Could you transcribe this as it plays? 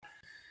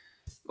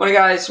Morning,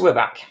 guys. We're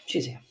back.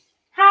 She's here.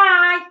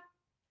 Hi.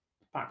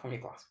 Back from your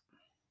class.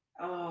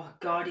 Oh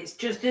God,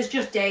 there's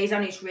just days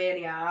and it's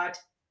really hard.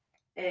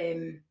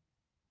 Yeah.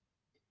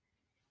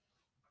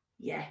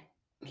 Yeah,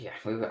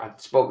 I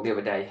spoke the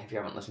other day, if you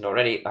haven't listened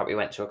already, that we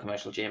went to a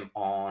commercial gym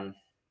on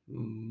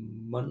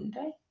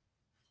Monday.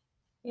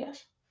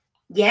 Yes.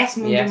 Yes,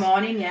 Monday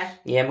morning. Yeah.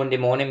 Yeah, Monday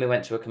morning we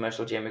went to a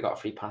commercial gym. We got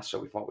a free pass, so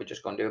we thought we'd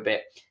just go and do a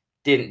bit.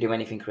 Didn't do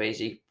anything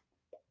crazy.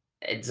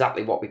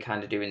 Exactly what we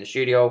kind of do in the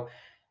studio.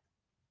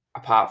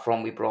 Apart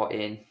from we brought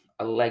in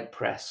a leg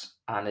press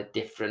and a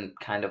different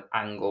kind of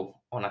angle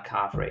on a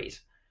calf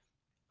raise,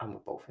 and we're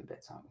both in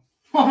bits, aren't we?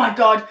 Oh my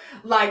God,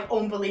 like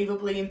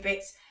unbelievably in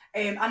bits.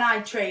 And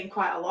I train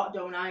quite a lot,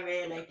 don't I?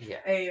 Really.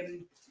 Yeah.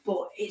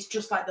 But it's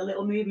just like the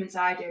little movements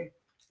I do.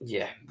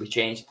 Yeah, we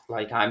changed.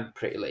 Like, I'm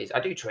pretty lazy. I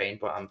do train,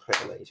 but I'm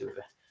pretty lazy with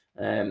it.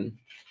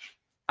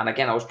 And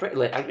again, I was pretty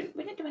late.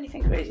 We didn't do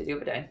anything crazy the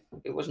other day.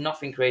 It was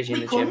nothing crazy in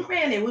the gym. We couldn't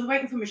really. We was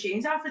waiting for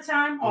machines half the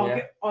time,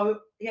 or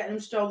get them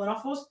stolen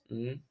off us.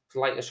 It's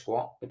like a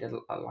squat. We did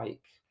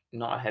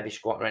not a heavy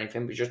squat or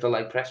anything, but just a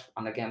leg press.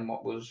 And again,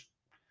 what was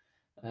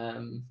what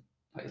are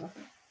you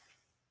laughing?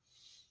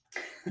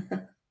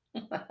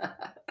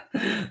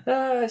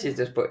 She's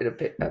just putting a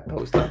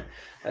post on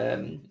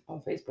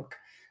Facebook.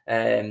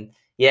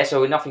 Yeah,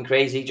 so nothing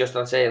crazy. Just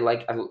I'd say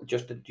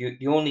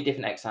the only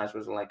different exercise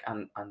was like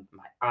and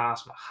my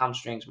ass, my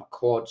hamstrings, my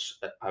quads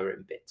are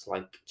in bits,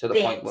 like to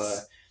the point where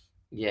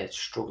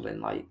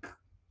struggling.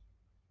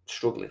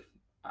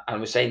 And I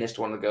was saying this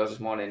to one of the girls this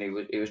morning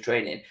who was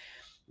training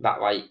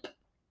that like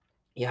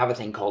you have a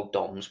thing called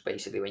DOMS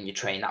basically when you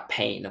train, that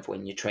pain of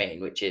when you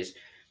train, which is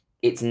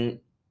it's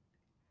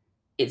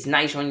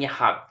nice when you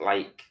have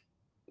like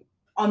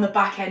on the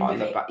back end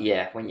of it.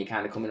 Yeah, when you're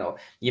kind of coming up.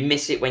 You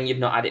miss it when you've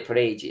not had it for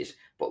ages,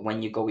 but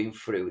when you're going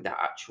through that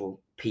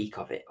actual peak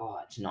of it,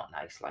 it's not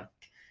nice, like,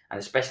 and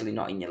especially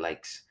not in your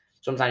legs.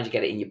 Sometimes you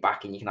get it in your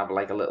back and you can have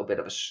like a little bit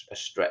of a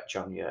stretch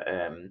on your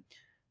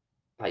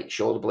like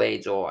shoulder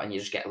blades and you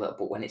just get a little,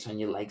 but when it's on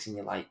your legs and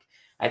you're like,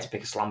 I had to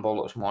pick a slam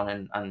ball this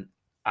morning and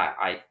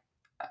I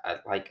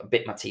like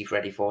bit my teeth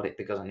ready for it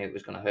because I knew it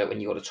was going to hurt.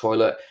 When you go to the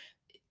toilet,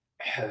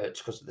 it hurts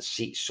because the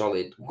seat's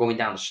solid. Going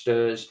down the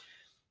stairs,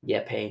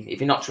 yeah, pain.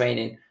 If you're not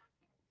training,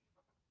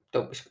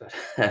 don't be scared.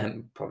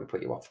 Probably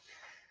put you off.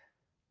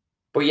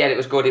 But yeah, it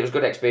was good. It was a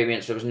good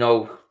experience. It was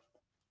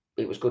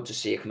good to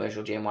see a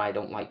commercial gym. I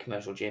don't like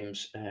commercial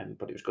gyms,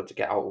 but it was good to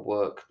get out of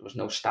work. There was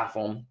no staff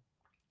on.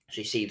 So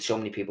you see so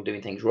many people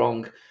doing things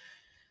wrong.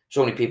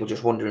 So many people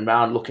just wandering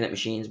around looking at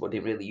machines but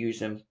didn't really use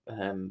them.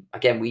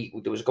 Again,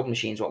 there was a couple of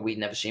machines what we'd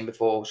never seen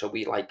before, so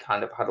we like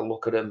kind of had a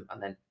look at them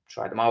and then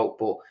tried them out.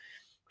 But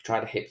we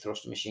tried a hip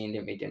thruster machine,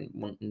 didn't we? Didn't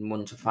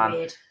want a fan.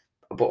 Weird.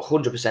 But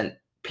 100%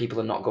 people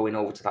are not going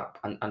over to that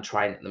and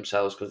trying it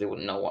themselves because they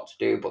wouldn't know what to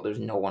do. But there's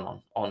no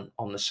one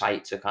on the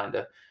site to kind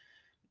of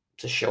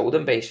to show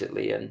them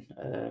basically,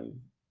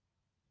 and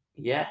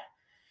yeah.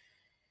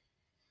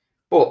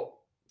 But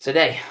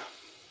today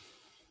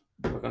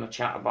we're going to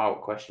chat about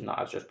a question that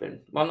has just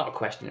been, well, not a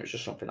question, it was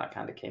just something that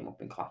kind of came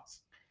up in class.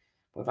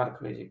 We've had a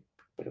bit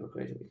of a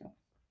crazy weekend.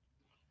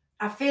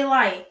 I feel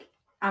like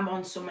I'm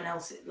on someone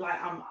else, like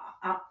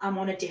I'm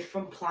on a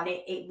different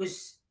planet.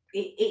 It's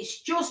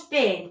just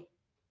been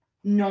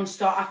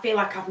non-stop. I feel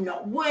like I've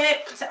not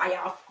worked. I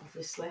have,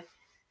 obviously.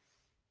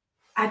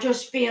 I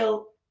just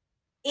feel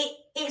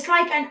it's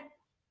like an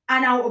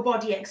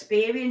out-of-body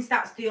experience.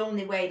 That's the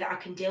only way that I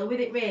can deal with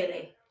it,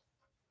 really.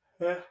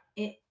 Yeah.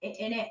 In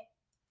it.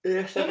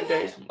 Yeah, 7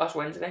 days. Last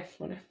Wednesday,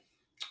 wasn't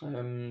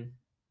it?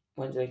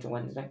 Wednesday to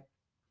Wednesday.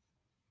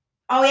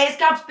 Oh yeah, it's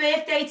Gab's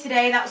birthday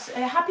today. That's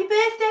happy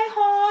birthday,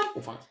 hon.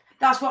 Oh, thanks.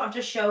 That's what I've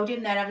just showed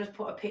him. Then I've just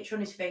put a picture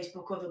on his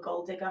Facebook of a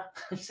gold digger,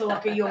 so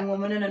like a young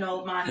woman and an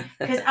old man.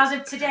 Because as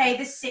of today,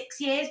 there's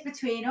 6 years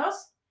between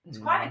us. It's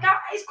quite a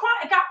gap. It's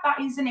quite a gap, that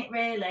isn't it?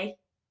 Really.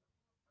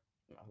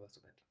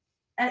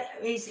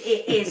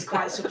 It is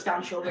quite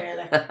substantial,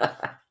 really.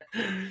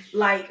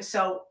 Like,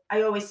 so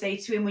I always say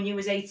to him, when you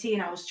was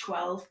 18, I was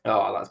 12.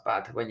 Oh, that's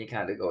bad. When you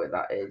kind of go at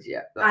that age,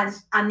 yeah.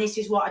 And this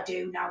is what I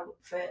do now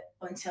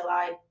until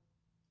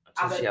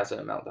she has a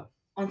meltdown.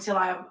 Until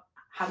I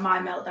have my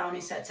meltdown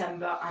in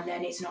September, and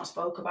then it's not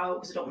spoke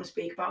about because I don't want to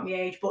speak about my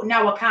age. But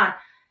now I can.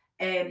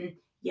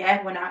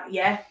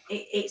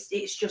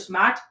 It's just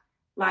mad.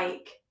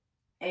 Like,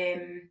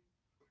 when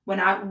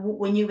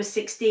you were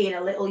 16,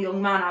 a little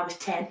young man, I was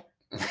 10.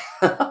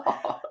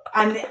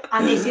 and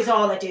this is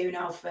all I do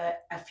now for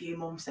a few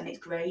months, and it's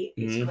great.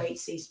 It's great to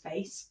see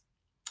space.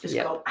 Just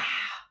go,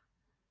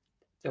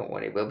 Don't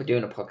worry, we'll be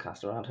doing a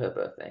podcast around her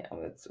birthday,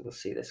 and we'll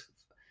see this.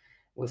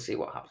 We'll see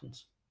what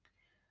happens.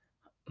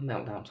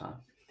 Meltdown time.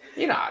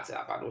 You're not actually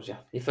that bad, was you?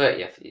 Your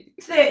 30th.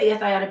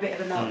 30th, I had a bit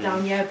of a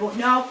meltdown, yeah, but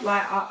no,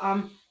 like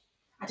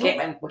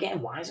we're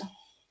getting wiser.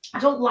 I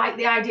don't like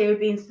the idea of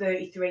being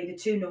 33. The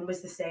two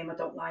numbers the same. I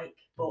don't like,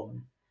 but.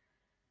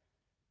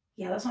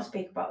 Yeah, let's not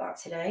speak about that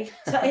today.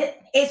 So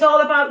it's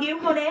all about you,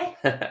 honey.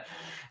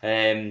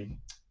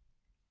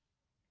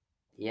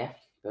 Yeah,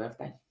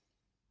 birthday.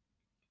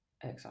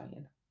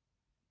 Exciting.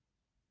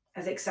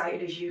 as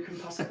excited as you can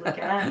possibly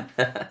get.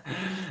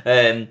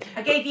 I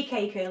gave you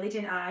cake early,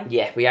 didn't I?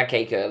 Yeah, we had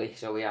cake early,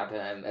 so we had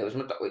it was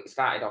it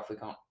started off. We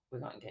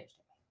got engaged.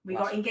 We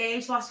got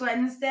engaged last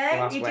Wednesday.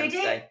 Last you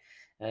Wednesday.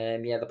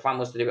 did it. Yeah, the plan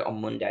was to do it on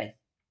Monday.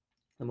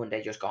 The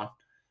Monday just gone.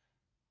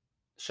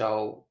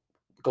 So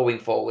going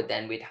forward,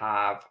 then we'd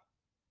have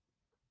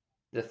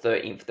the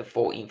 13th, the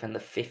 14th, and the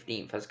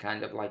 15th as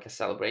kind of like a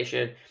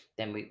celebration.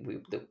 Then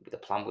the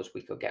plan was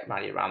we could get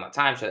married around that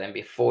time, so then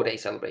be a 4-day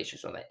celebration.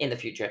 So that in the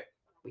future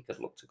we could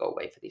look to go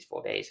away for these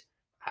 4 days.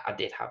 I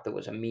did have there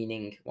was a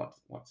meaning. What's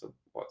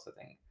the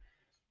thing?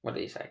 What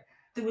did you say?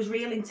 There was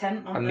real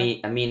intent on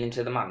a meaning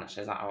to the madness.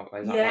 Is that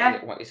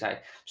yeah. what you say?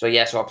 So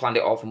yeah, so I planned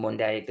it all for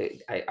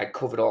Monday. I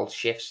covered all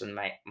shifts, and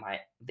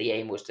the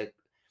aim was to.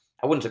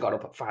 I wouldn't have got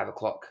up at 5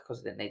 o'clock because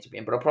I didn't need to be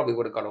in, but I probably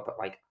would have got up at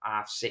like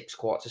 6:30,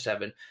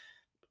 6:45.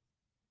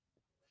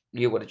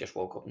 You would have just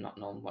woke up not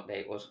knowing what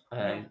day it was.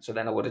 So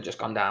then I would have just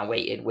gone down,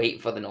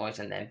 waited for the noise,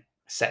 and then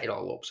set it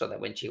all up so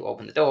that when she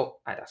opened the door,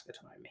 I'd ask her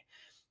to marry me.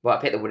 But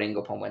I picked the ring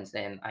up on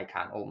Wednesday, and I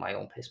can't hold my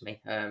own piss me.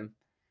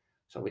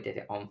 So we did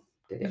it on.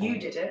 You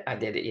did it? I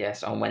did it,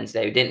 yes, on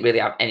Wednesday. We didn't really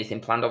have anything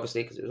planned,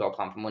 obviously, because it was all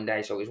planned for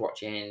Monday. So we was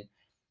watching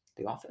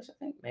The Office, I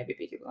think, maybe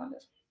Peaky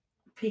Blinders.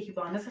 Peaky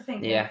Blinders, I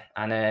think. Yeah,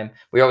 and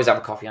we always have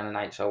a coffee on the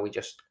night, so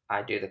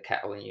I do the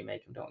kettle and you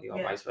make them, don't you,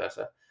 or vice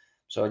versa.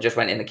 So I just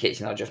went in the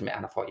kitchen, and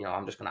I thought,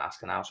 I'm just going to ask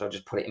her now. So I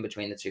just put it in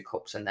between the 2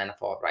 cups, and then I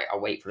thought, right, I'll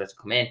wait for her to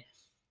come in,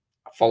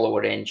 I'll follow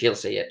her in, she'll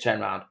see it,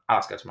 turn around, I'll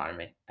ask her to marry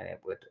me, and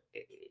it would,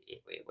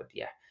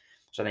 yeah.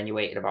 So then you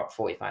waited about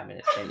 45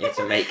 minutes, didn't you,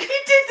 to make... You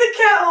did the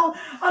kettle!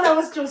 And I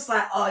was just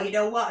like, oh, you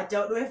know what? I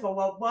don't know if I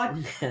want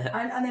one.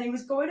 and then he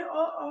was going,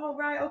 oh,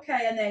 right,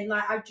 okay. And then,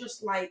 like, I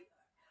just, like,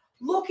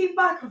 looking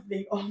back of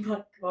me, oh,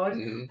 my God.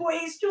 Mm. But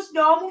it's just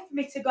normal for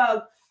me to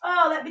go,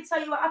 oh, let me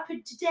tell you what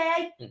happened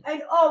today.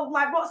 And, oh,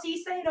 like, what's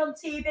he saying on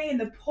TV? And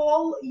the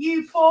poor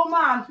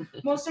man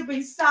must have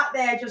been sat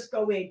there just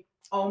going,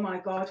 oh, my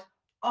God.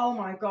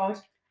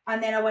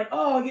 And then I went,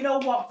 oh, you know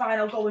what? Fine,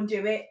 I'll go and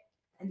do it.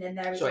 And then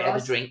there it was. So I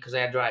had a drink because I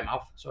had dry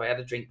mouth. So I had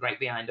a drink right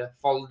behind her,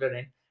 followed her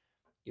in.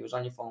 You was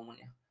on your phone, weren't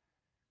you?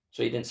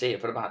 So you didn't see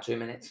it for about 2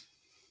 minutes.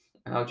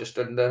 And I just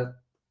stood there.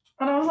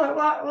 And I was like,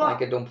 what?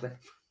 Like a dumpling.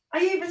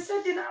 I even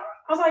said, I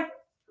was like,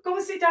 go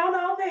and sit down,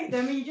 I'll make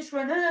them. And you just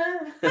went,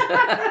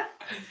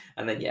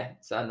 And then, yeah.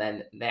 So, and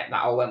then that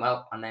all went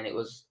well. And then it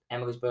was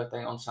Emily's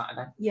birthday on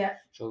Saturday. Yeah.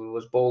 So it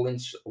was bowling.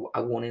 I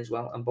won as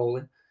well. And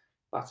bowling.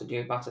 Battered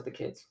the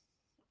kids.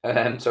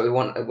 So we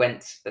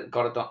went,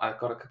 got a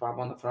kebab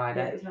on the Friday.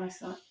 Yeah, it was nice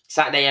that.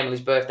 Saturday,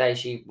 Emily's birthday,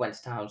 she went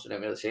to town, so I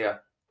didn't really see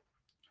her.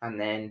 And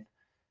then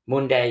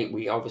Monday,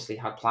 we obviously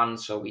had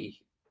plans, so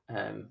we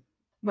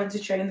went to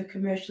train in the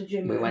commercial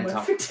gym. We went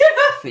off.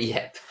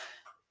 Yeah.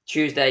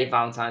 Tuesday,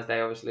 Valentine's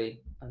Day,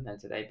 obviously, and then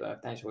today,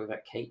 birthday. So we've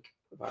had cake.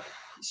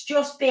 It's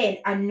just been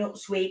a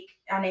nuts week,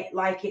 and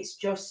it's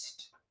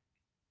just.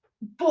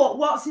 But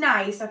what's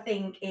nice, I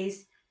think,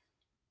 is.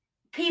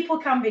 People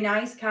can be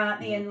nice, can't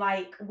they? And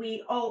like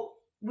we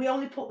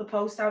only put the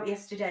post out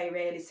yesterday,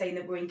 really, saying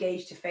that we're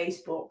engaged to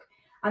Facebook,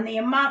 and the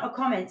amount of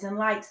comments and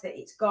likes that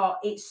it's got,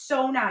 it's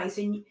so nice.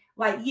 And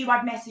like you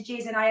had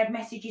messages, and I had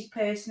messages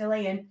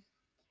personally, and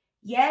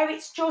yeah,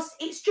 it's just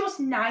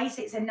nice.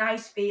 It's a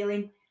nice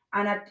feeling,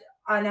 and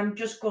I'm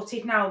just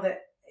gutted now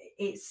that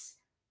it's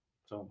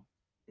over.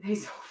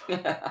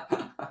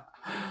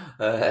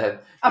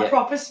 I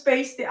proper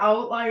spaced it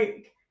out,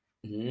 like.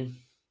 Mm-hmm.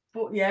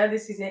 But yeah,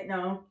 this is it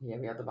now. Yeah,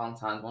 we had the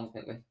Valentine's one,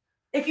 didn't we?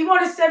 If you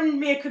want to send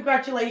me a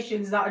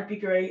congratulations, that would be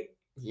great.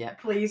 Yeah.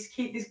 Please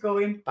keep this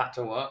going. Back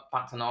to work,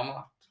 back to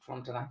normal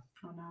from today.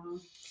 Oh no.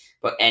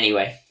 But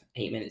anyway,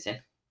 8 minutes in.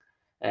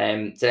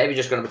 Today we're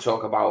just going to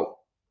talk about,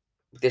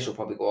 this will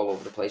probably go all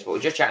over the place, but we're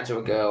just chatting to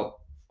a girl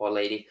or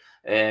lady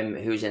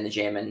who's in the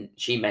gym, and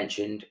she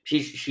mentioned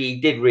she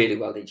did really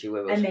well, didn't she?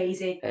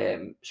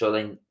 Amazing. So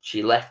then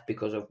she left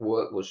because of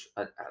work was,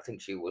 I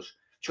think she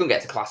couldn't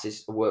get to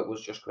classes. Work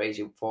was just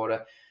crazy for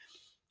her.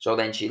 So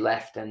then she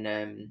left,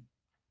 and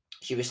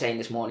she was saying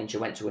this morning she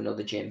went to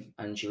another gym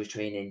and she was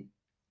training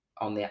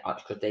on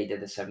because they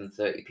did a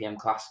 7:30 p.m.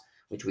 class,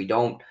 which we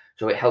don't.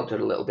 So it helped her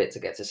a little bit to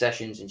get to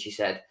sessions. And she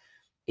said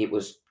it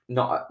was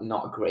not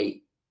a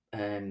great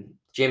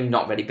gym,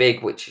 not very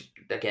big, which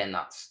again,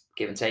 that's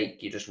give and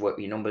take. You just work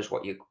your numbers.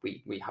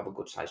 We have a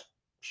good sized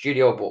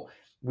studio, but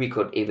we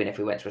could, even if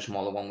we went to a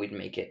smaller one, we'd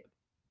make it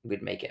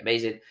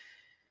amazing.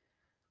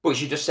 But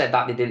she just said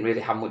that they didn't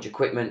really have much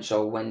equipment.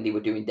 So when they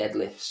were doing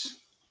deadlifts,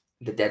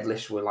 the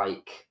deadlifts were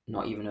like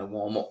not even a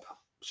warm up.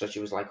 So she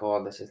was like,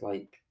 oh, this is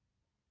like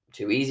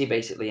too easy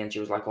basically. And she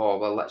was like, oh,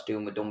 well, let's do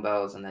them with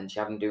dumbbells. And then she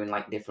had them doing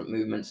like different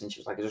movements. And she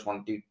was like, I just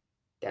want to do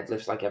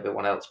deadlifts like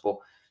everyone else. But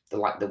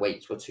the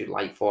weights were too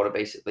light for her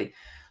basically.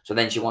 So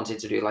then she wanted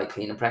to do like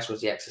clean and press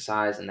was the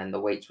exercise. And then the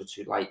weights were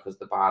too light because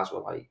the bars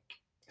were like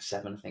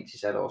 7, I think she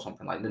said, or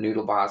something like the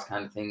noodle bars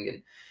kind of thing.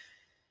 And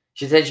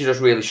she said she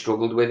just really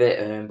struggled with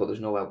it, but there's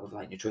no help with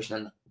like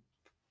nutrition.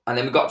 And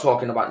then we got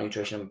talking about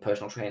nutrition and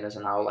personal trainers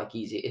and how like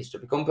easy it is to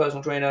become a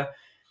personal trainer.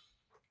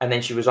 And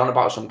then she was on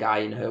about some guy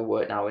in her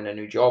work now in a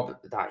new job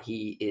that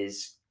he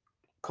is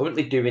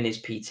currently doing his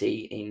PT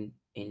in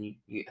I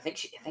think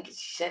she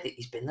said that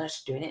he's been there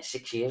doing it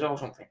 6 years or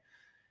something.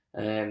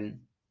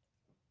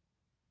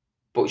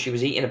 But she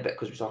was eating a bit,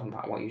 because we're talking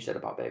about what you said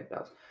about Baby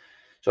Bells.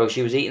 So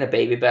she was eating a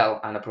Baby Bell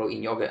and a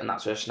protein yogurt, and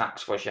that's her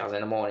snacks for she has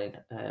in the morning.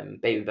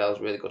 Baby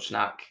Bell's really good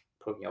snack.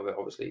 Protein yogurt,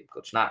 obviously,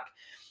 good snack.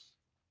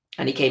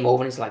 And he came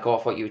over and he's like, "Oh,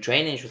 I thought you were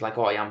training." She was like,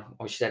 "Oh, I am."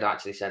 Or she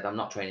actually said, "I'm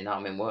not training now,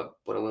 I'm in work,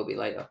 but I will be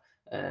later."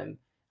 And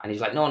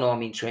he's like, "No, I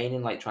mean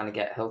training, like trying to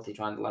get healthy,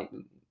 trying to like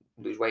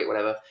lose weight,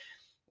 whatever.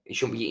 You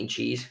shouldn't be eating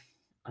cheese."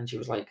 And she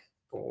was like,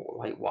 "Oh,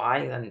 like why?"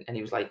 And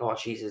he was like, "Oh,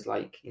 cheese is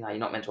like, you know, you're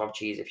not meant to have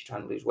cheese if you're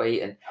trying to lose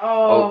weight." And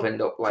opened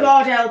up like,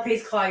 God help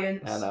his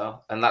clients. I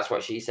know, and that's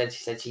what she said.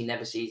 She said she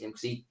never sees him,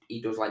 because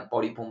he does like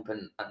body pump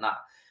and that.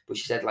 But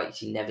she said like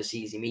she never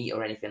sees him eat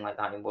or anything like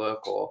that in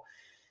work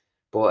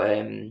but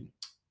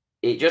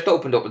it just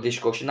opened up a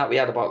discussion that we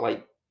had about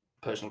like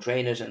personal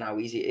trainers and how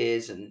easy it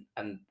is, and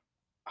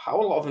how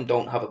a lot of them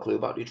don't have a clue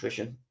about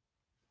nutrition,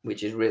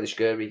 which is really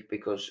scary,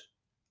 because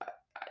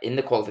in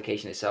the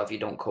qualification itself you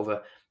don't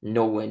cover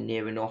nowhere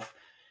near enough.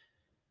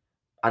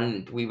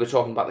 And we were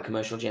talking about the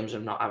commercial gyms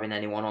of not having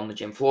anyone on the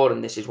gym floor,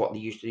 and this is what they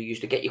used to do. You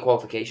used to get your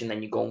qualification,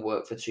 then you go and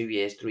work for 2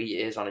 years, 3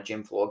 years on a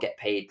gym floor, get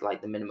paid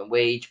like the minimum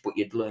wage, but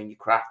you'd learn your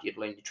craft, you'd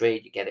learn your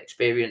trade, you get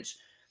experience.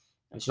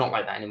 And it's not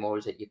like that anymore,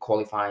 is it? You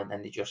qualify and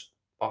then they just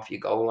off you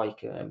go,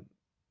 like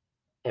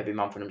every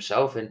man for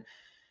himself. And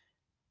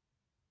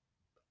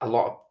a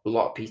lot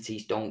of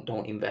PTs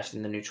don't invest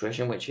in the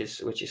nutrition, which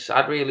is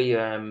sad, really.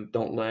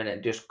 Don't learn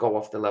it, just go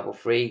off the level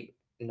 3,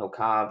 no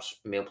carbs,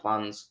 meal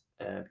plans,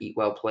 eat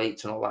well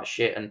plates and all that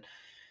shit. And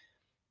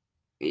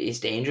it's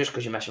dangerous,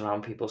 because you're messing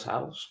around people's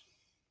health.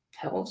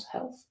 Health.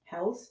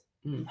 Health.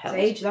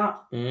 Sage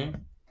that.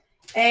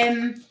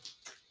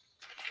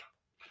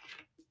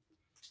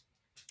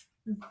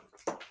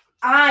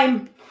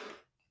 I'm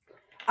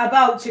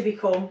about to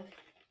become,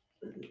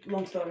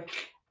 long story,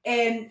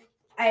 a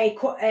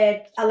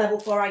level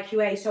 4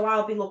 IQA, so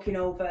I'll be looking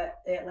over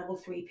level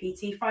 3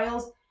 PT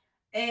files,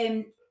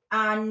 and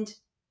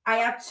I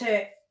had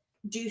to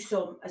do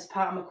some as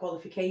part of my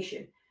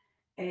qualification,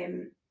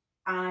 and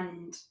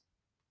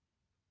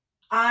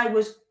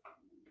I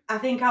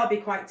think I'll be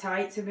quite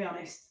tight, to be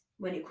honest,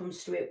 when it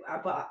comes to it,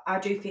 but I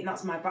do think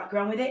that's my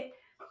background with it.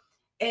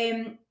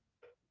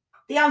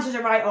 The answers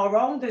are right or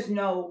wrong. There's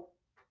no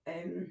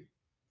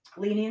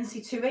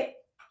leniency to it.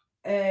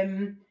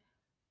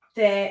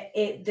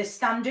 The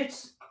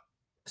standards.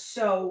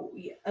 So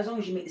as long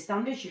as you meet the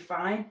standards, you're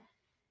fine.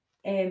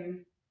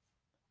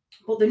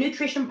 But the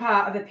nutrition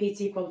part of a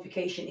PT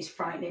qualification is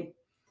frightening.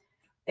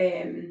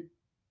 There's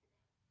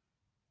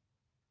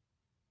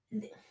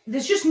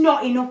just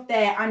not enough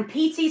there, and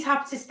PTs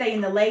have to stay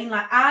in the lane.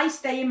 Like, I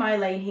stay in my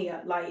lane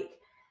here.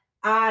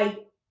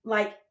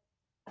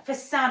 For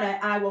Sana,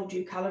 I won't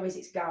do calories,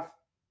 it's Gav.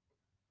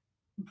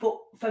 But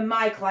for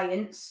my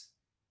clients,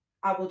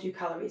 I will do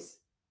calories.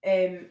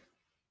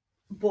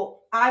 But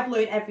I've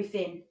learned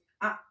everything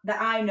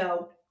that I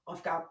know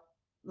of Gav.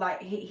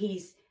 Like,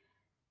 he's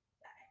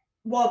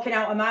walking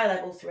out of my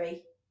level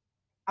 3.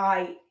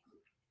 I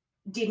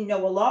didn't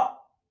know a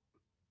lot.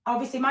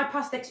 Obviously, my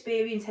past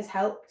experience has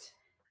helped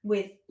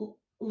with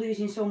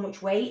losing so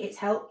much weight. It's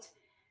helped.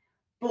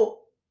 But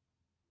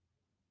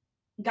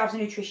Gav's a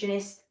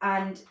nutritionist,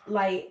 and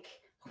like,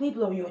 let me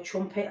blow you a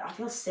trumpet. I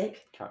feel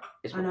sick.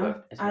 I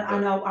know.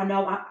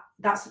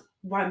 That's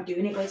why I'm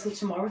doing it. Wait till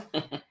tomorrow.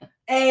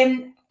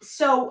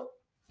 So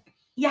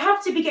you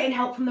have to be getting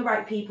help from the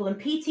right people,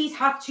 and PTs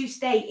have to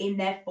stay in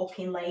their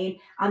fucking lane,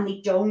 and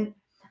they don't.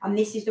 And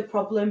this is the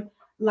problem.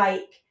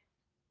 Like,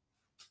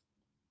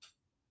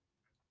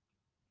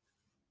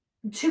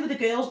 2 of the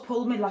girls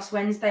pulled me last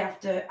Wednesday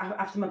after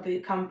my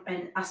boot camp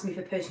and asked me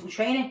for personal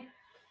training.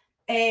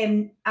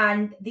 And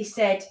they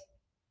said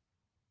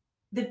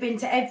they've been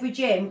to every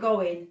gym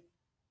going,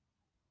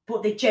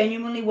 but they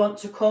genuinely want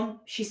to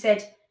come. She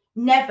said,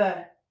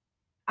 never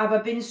have I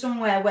been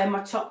somewhere where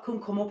my top can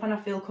come up and I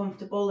feel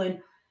comfortable. And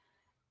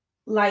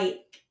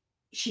like,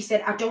 she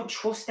said, I don't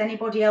trust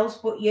anybody else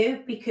but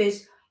you,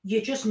 because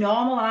you're just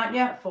normal, aren't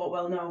you? I thought,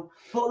 well, no.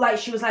 But like,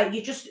 she was like,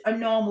 you're just a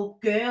normal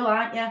girl,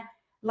 aren't you?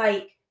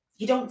 Like,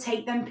 you don't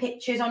take them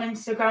pictures on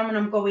Instagram. And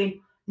I'm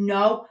going,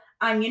 no.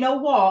 And you know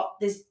what?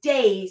 There's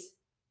days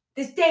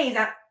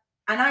that,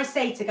 and I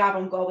say to Gav,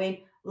 I'm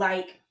going,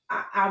 like,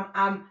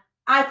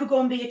 I could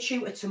go and be a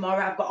tutor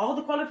tomorrow. I've got all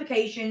the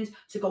qualifications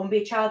to go and be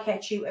a childcare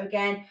tutor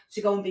again,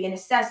 to go and be an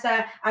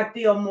assessor. I'd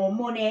be on more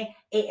money.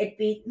 It'd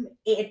be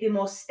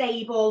more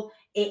stable.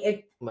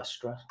 It'd less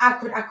stress.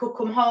 I could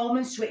come home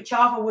and switch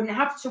off. I wouldn't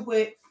have to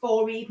work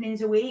 4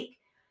 evenings a week.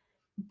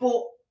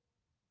 But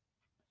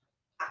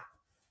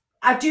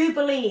I do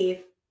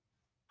believe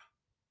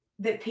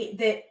that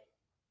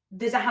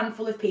there's a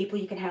handful of people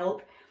you can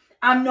help.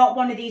 I'm not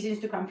one of these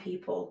Instagram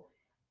people.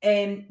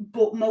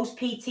 But most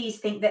PTs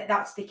think that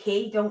that's the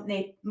key, don't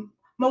they?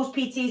 Most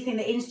PTs think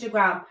that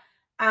Instagram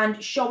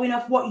and showing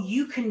off what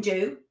you can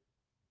do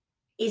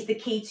is the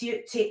key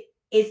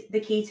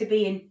to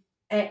being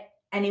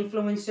an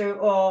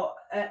influencer or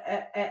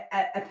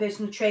a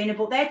personal trainer,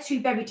 but they're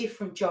two very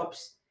different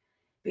jobs,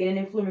 being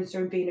an influencer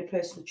and being a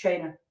personal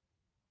trainer.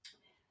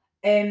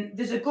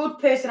 There's a good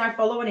person I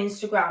follow on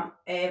Instagram.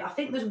 I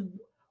think there's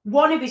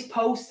one of his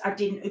posts I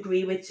didn't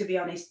agree with, to be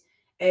honest.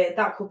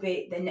 That could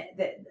be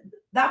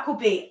that could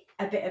be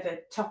a bit of a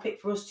topic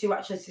for us to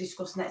actually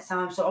discuss next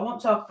time. So I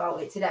won't talk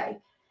about it today.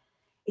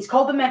 It's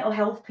called the Mental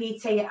Health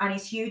PT, and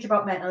he's huge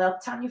about mental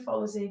health. Tanya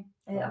follows him.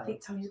 I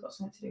think Tanya's got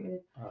something to do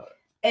with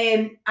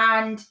it.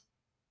 And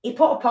he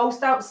put a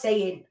post out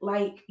saying,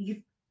 like,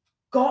 you've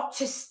got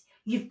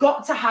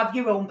to have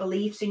your own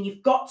beliefs and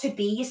you've got to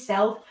be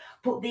yourself.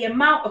 But the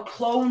amount of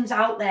clones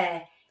out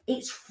there,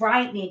 it's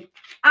frightening,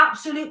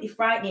 absolutely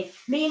frightening.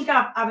 Me and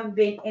Gav haven't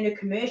been in a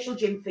commercial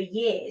gym for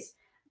years,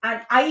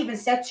 and I even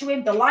said to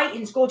him, the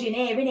lighting's good in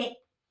here, innit?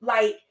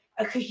 Like,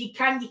 because you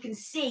can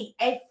see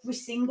every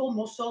single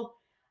muscle.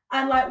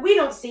 And like, we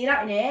don't see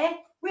that in here.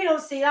 We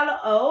don't see that at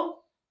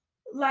all.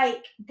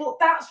 Like, but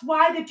that's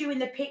why they're doing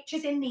the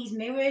pictures in these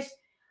mirrors.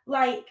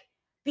 Like,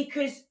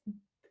 because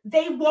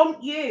they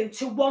want you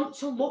to want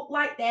to look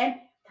like them.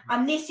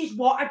 And this is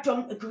what I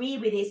don't agree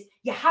with, is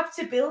you have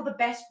to build the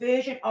best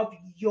version of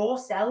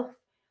yourself.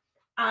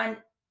 And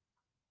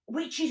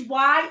which is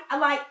why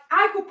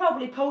I could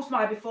probably post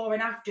my before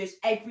and afters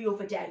every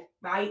other day,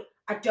 right?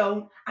 I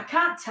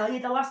can't tell you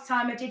the last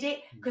time I did it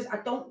because I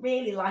don't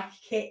really like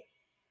it.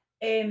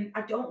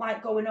 I don't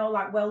like going all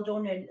like well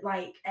done and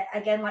like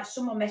again, like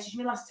someone messaged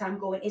me last time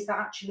going, is that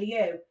actually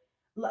you?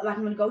 Like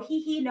I'm gonna go,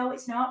 hee, no,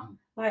 it's not.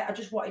 Like I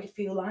just wanted a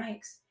few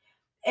likes.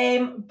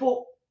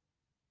 But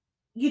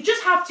you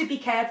just have to be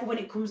careful when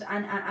it comes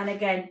and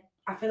again,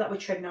 I feel like we're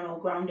treading on all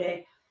ground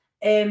here.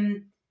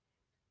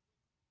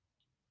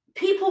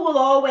 People will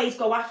always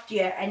go after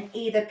you, and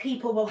either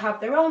people will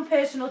have their own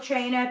personal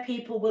trainer,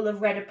 people will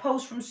have read a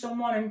post from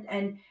someone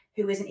and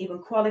who isn't even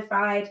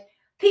qualified.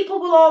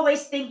 People will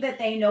always think that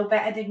they know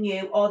better than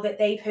you, or that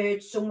they've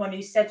heard someone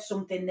who said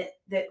something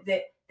that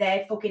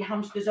their fucking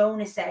hamster's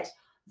owner said,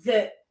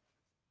 that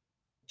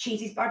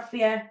cheese is bad for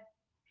you,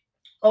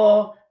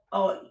 or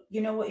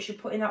you know what you should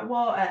put in that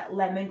water,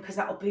 lemon, because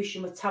that'll boost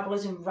your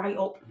metabolism right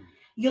up.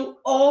 You'll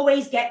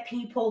always get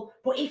people,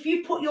 but if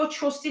you put your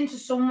trust into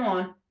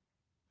someone,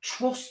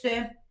 trust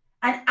them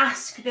and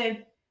ask them.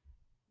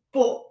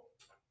 But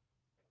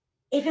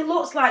if it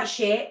looks like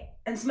shit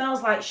and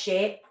smells like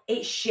shit,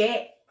 it's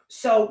shit.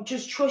 So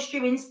just trust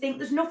your instinct.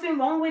 There's nothing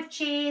wrong with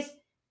cheese.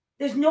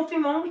 There's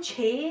nothing wrong with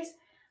cheese.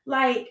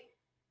 Like,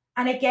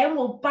 and again,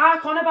 we'll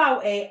bark on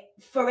about it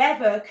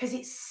forever because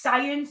it's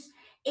science.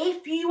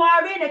 If you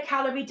are in a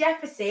calorie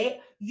deficit,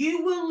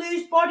 you will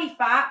lose body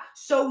fat,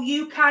 so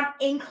you can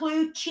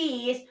include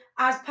cheese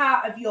as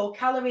part of your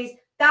calories.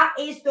 That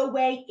is the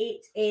way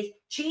it is.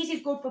 Cheese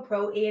is good for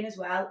protein as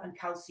well and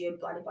calcium,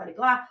 blah, blah, blah,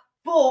 blah.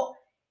 But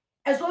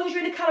as long as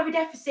you're in a calorie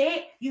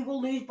deficit, you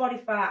will lose body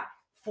fat.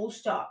 Full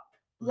stop.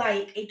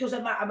 Like, it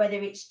doesn't matter whether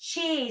it's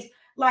cheese.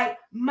 Like,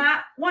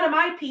 one of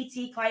my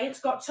PT clients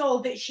got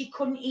told that she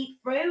couldn't eat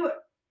fruit.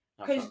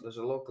 There's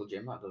a local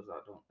gym that does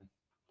that, don't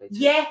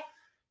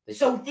they?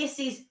 So this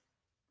is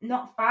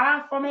not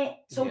far from it.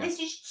 So this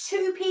is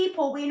two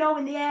people we know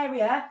in the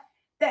area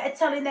that are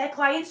telling their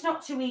clients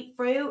not to eat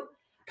fruit.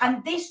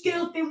 And this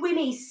girl's been with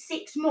me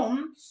 6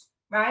 months,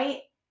 right?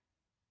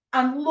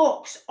 And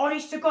looks,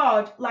 honest to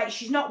God, like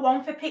she's not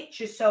one for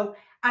pictures. So,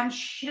 and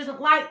she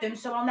doesn't like them,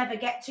 so I'll never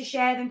get to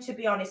share them, to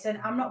be honest. And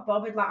I'm not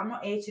bothered. Like, I'm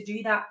not here to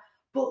do that.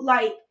 But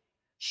like,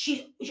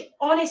 she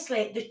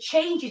honestly, the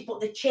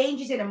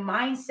changes in a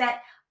mindset.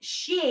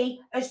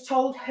 She has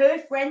told her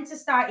friend to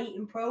start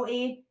eating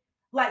protein.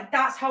 Like,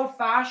 that's how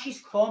far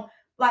she's come.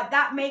 Like,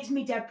 that makes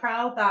me dead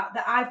proud that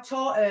I've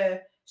taught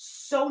her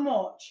so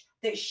much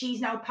that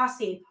she's now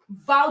passing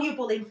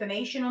valuable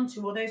information on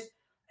to others.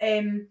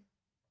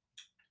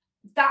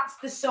 That's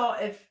the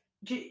sort of,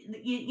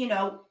 you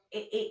know,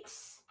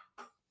 it's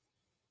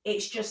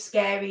just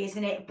scary,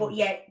 isn't it? But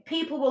yeah,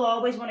 people will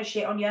always want to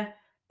shit on you,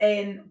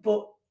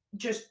 but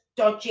just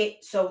dodge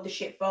it so the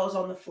shit falls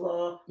on the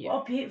floor. Yeah.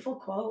 What a beautiful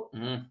quote.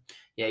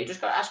 Yeah, you just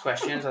got to ask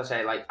questions. I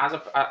say, like,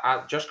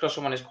 just because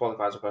someone is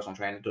qualified as a personal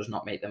trainer does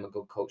not make them a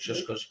good coach.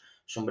 Just because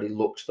somebody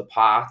looks the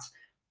part,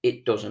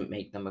 it doesn't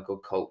make them a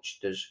good coach.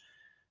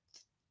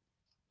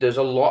 There's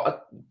a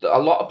lot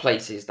of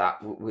places that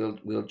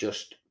we'll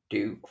just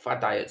do fad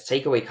diets,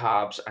 take away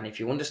carbs, and if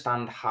you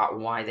understand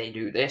why they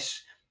do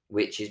this,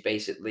 which is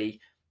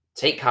basically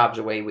take carbs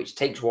away, which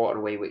takes water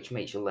away, which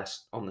makes you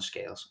less on the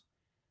scales.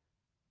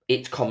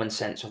 It's common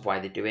sense of why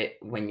they do it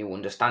when you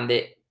understand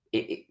it,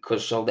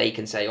 because so they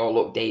can say, oh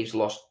look, Dave's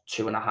lost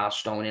 2.5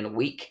 stone in a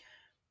week.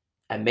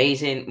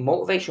 Amazing.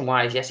 Motivation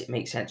wise, yes, it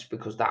makes sense,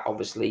 because that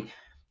obviously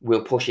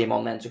will push him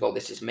on then to go,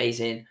 this is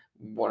amazing,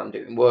 what I'm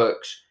doing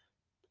works.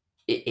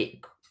 It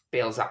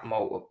builds that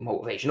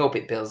motivation up,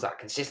 it builds that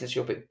consistency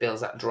up, it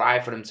builds that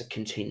drive for them to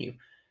continue.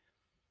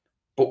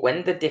 But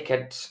when the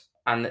dickheads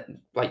and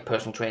like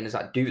personal trainers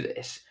that do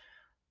this,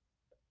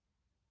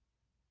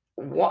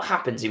 what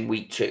happens in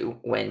week 2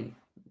 when,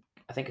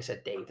 I think I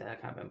said Dave, I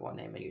can't remember what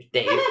name I used,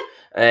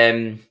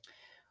 Dave,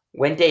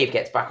 when Dave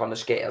gets back on the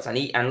scales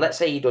and let's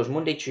say he does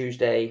Monday,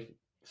 Tuesday,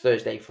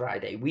 Thursday,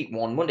 Friday, week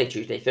 1, Monday,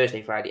 Tuesday,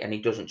 Thursday, Friday, and he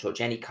doesn't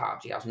touch any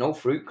carbs. He has no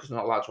fruit because they're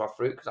not allowed to have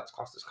fruit because that's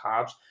classed as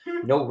carbs.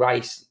 No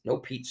rice, no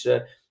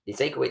pizza. They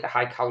take away the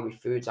high calorie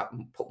foods that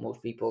put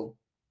most people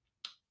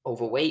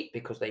overweight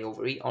because they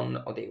overeat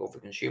on or they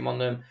overconsume on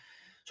them.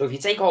 So if you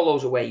take all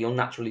those away, you'll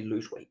naturally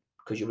lose weight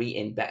because you're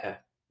eating better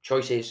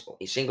choices, or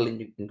single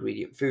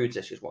ingredient foods.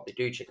 This is what they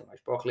do: chicken, rice,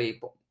 broccoli,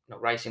 but no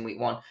rice in week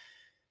 1.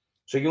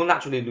 So you'll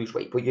naturally lose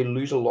weight, but you'll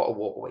lose a lot of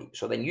water weight.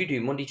 So then you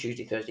do Monday,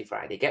 Tuesday, Thursday,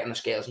 Friday, get on the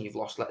scales, and you've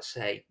lost, let's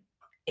say,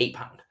 £8.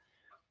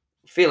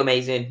 Feel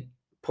amazing.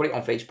 Put it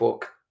on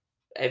Facebook.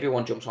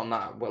 Everyone jumps on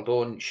that. Well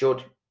done.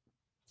 Should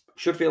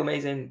feel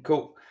amazing.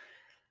 Cool.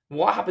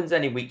 What happens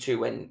then in week 2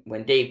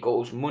 when Dave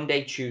goes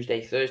Monday,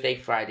 Tuesday, Thursday,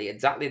 Friday,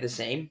 exactly the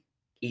same,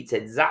 eats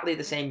exactly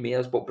the same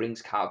meals, but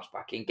brings carbs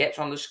back in, gets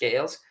on the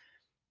scales,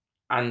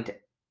 and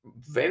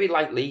very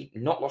likely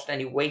not lost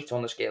any weight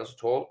on the scales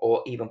at all,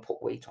 or even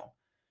put weight on.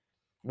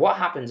 What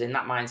happens in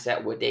that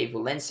mindset where Dave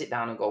will then sit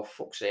down and go,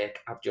 fuck's sake,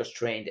 I've just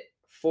trained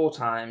 4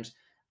 times,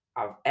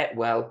 I've ate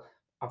well,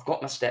 I've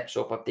got my steps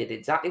up, I did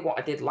exactly what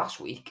I did last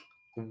week.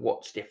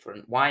 What's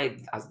different? Why,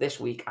 as this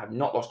week, I've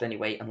not lost any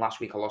weight, and last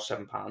week I lost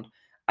 £7?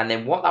 And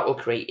then what that will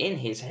create in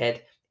his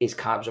head is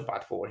carbs are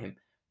bad for him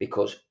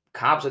because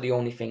carbs are the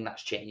only thing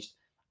that's changed.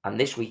 And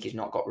this week he's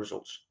not got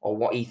results, or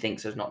what he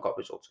thinks has not got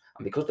results.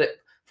 And because the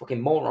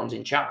fucking morons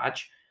in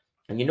charge,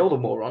 and you know the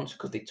morons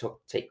because they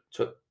took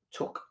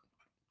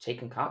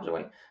taken carbs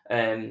away.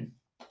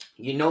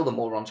 You know the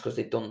morons because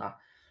they've done that.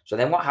 So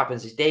then what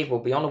happens is Dave will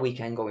be on a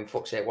weekend going,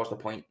 fuck's sake, what's the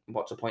point?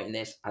 What's the point in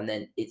this? And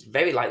then it's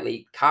very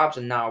likely carbs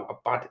are now a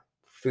bad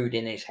food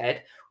in his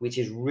head, which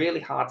is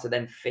really hard to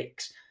then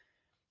fix.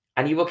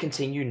 And he will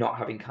continue not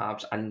having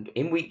carbs. And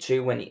in week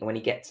 2, when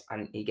he gets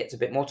a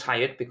bit more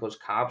tired because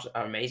carbs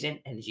are amazing,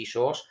 energy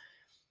source,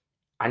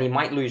 and he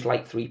might lose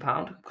like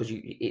 £3 because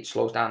it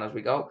slows down as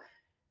we go.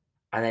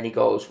 And then he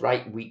goes,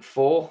 right, week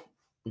 4,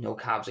 no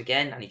carbs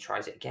again, and he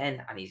tries it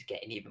again, and he's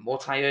getting even more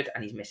tired,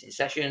 and he's missing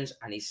sessions,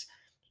 and he's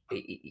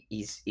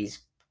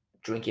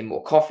drinking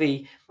more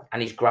coffee,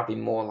 and he's grabbing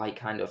more like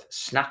kind of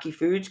snacky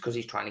foods because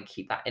he's trying to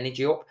keep that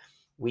energy up.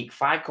 Week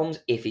 5 comes,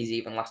 if he's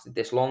even lasted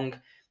this long,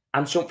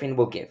 and something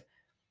will give.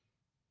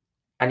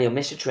 And he'll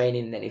miss a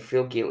training, and then he'll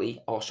feel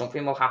guilty, or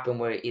something will happen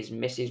where he's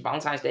missed his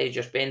Valentine's Day has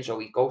just been, so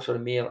he goes for the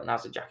meal and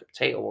has a jacket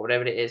potato or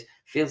whatever it is,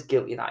 feels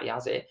guilty that he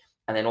has it,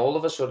 and then all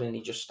of a sudden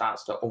he just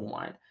starts to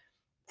unwind.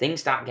 Things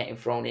start getting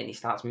thrown in. He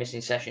starts missing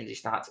sessions. He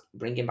starts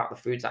bringing back the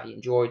foods that he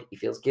enjoyed. He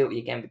feels guilty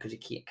again because he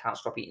can't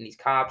stop eating these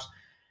carbs.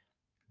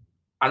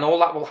 And all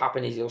that will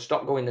happen is he'll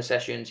stop going the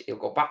sessions. He'll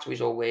go back to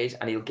his old ways,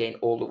 and he'll gain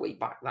all the weight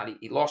back that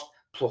he lost,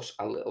 plus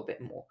a little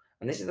bit more.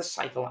 And this is the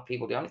cycle that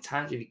people do. How many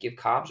times if you give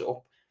carbs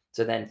up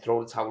to then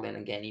throw the towel in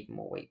and gain even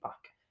more weight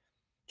back?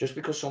 Just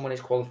because someone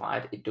is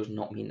qualified, it does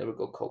not mean they're a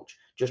good coach.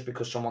 Just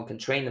because someone can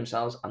train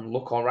themselves and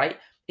look all right,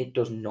 it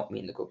does not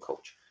mean they're a good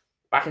coach.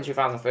 Back in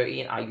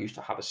 2013, I used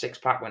to have a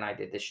 6-pack when I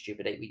did this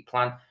stupid 8-week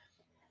plan.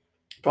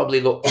 Probably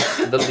looked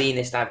the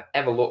leanest I've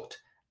ever looked.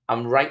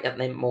 And right at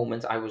the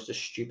moment, I was the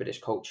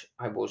stupidest coach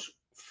I was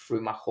through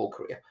my whole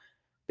career.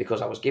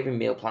 Because I was giving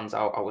meal plans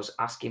out. I was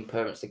asking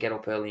parents to get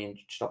up early and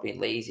stop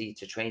being lazy,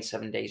 to train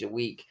 7 days a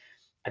week.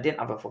 I didn't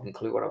have a fucking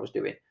clue what I was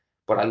doing.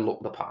 But I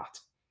looked the part.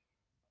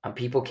 And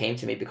people came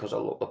to me because I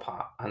looked the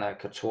part. And I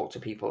could talk to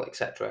people,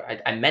 etc.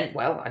 I meant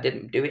well. I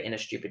didn't do it in a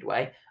stupid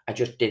way. I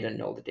just didn't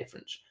know the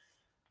difference.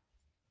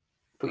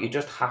 But you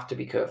just have to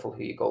be careful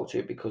who you go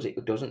to, because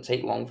it doesn't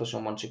take long for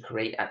someone to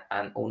create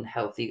an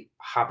unhealthy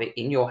habit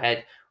in your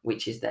head,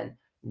 which is then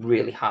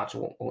really hard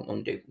to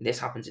undo. This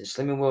happens in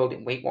Slimming World,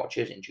 in Weight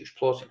Watchers, in Juice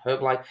Plus, in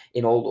Herbalife,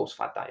 in all those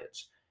fad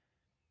diets.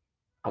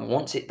 And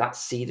once that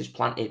seed is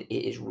planted,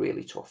 it is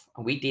really tough.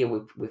 And we deal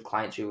with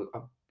clients who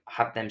have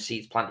had them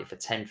seeds planted for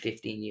 10,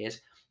 15 years,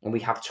 and we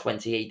have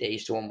 28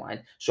 days to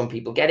unwind. Some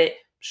people get it,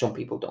 some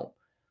people don't.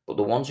 But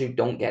the ones who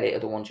don't get it are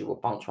the ones who will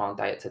bounce around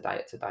diet to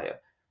diet to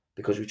diet.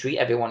 Because we treat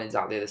everyone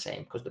exactly the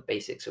same, because the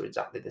basics are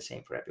exactly the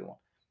same for everyone.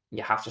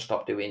 You have to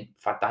stop doing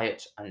fad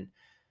diets and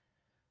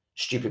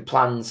stupid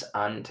plans,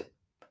 and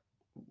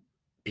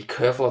be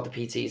careful of the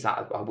PTs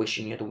that are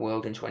wishing you the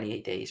world in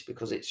 28 days,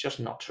 because it's just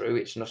not true.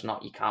 It's just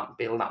not. You can't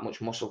build that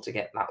much muscle to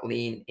get that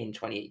lean in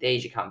 28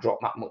 days. You can't drop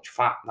that much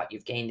fat that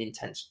you've gained in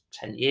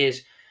 10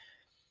 years.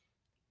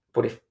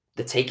 But if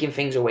they're taking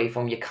things away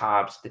from your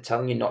carbs, they're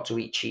telling you not to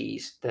eat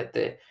cheese,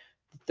 they're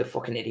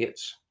fucking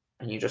idiots.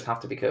 And you just have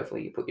to be careful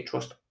you put your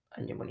trust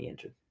and your money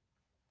into.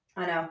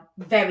 I know.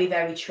 Very,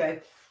 very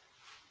true.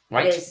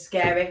 Right. It is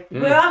scary.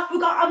 We're off.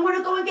 I'm going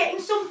to go and get him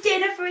some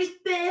dinner for his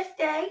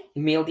birthday.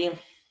 Meal deal.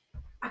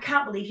 I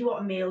can't believe you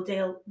want a meal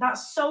deal.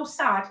 That's so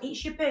sad.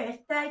 It's your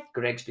birthday.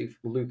 Greggs do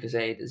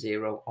Lucozade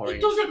Zero Orange.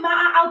 It doesn't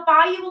matter. I'll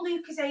buy you a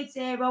Lucozade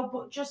Zero,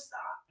 but just...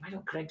 Why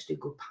don't Greggs do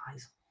good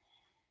pies?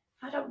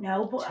 I don't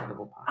know, but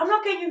terrible pies. I'm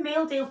not getting you a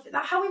meal deal for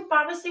that. How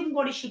embarrassing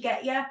would she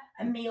get you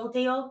a meal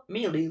deal?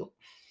 Meal deal.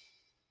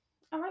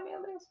 I like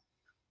meal deals.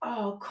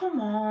 Oh,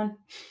 come on.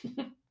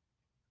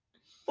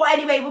 Well,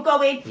 anyway, we're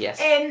going. Yes.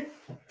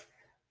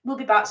 We'll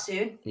be back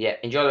soon. Yeah,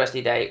 enjoy the rest of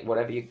your day,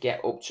 whatever you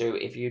get up to.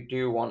 If you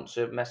do want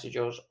to message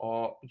us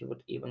or you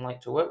would even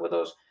like to work with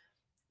us,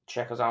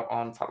 check us out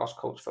on Fat Loss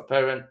Coach for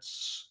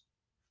Parents,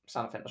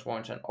 Santa Fitness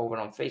Warrington over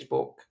on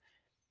Facebook.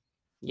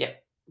 Yeah,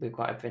 we've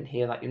got everything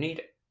here that you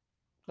need.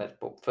 But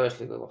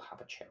firstly, we will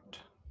have a chat.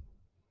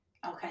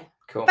 Okay.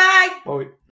 Cool. Bye. Bye.